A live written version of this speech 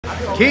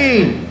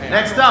Keen,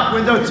 next up,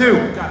 window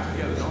 2.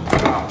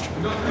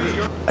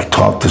 I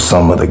talked to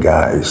some of the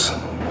guys.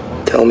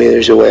 Tell me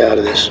there's a way out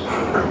of this.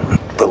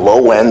 The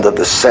low end of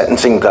the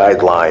sentencing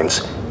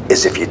guidelines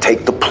is if you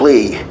take the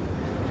plea,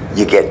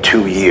 you get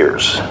 2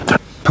 years.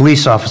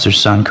 Police officer's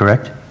son,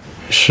 correct?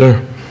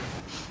 Sure.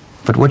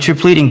 But what you're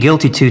pleading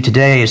guilty to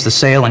today is the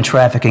sale and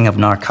trafficking of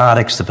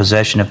narcotics, the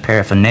possession of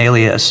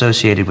paraphernalia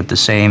associated with the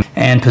same,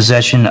 and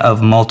possession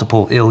of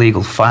multiple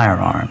illegal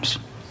firearms.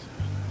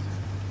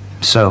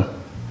 So,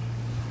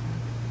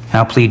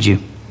 how plead you?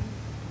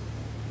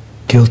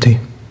 Guilty.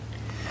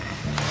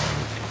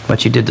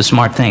 But you did the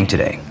smart thing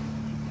today.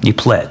 You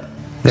pled.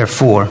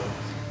 Therefore,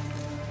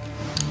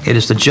 it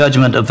is the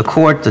judgment of the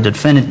court the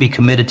defendant be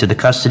committed to the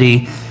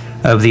custody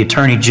of the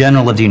Attorney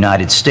General of the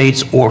United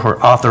States or her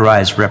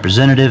authorized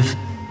representative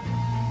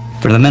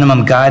for the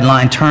minimum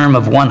guideline term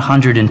of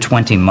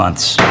 120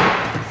 months.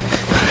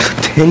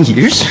 10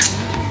 years?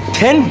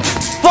 10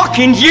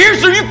 fucking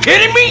years? Are you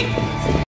kidding me?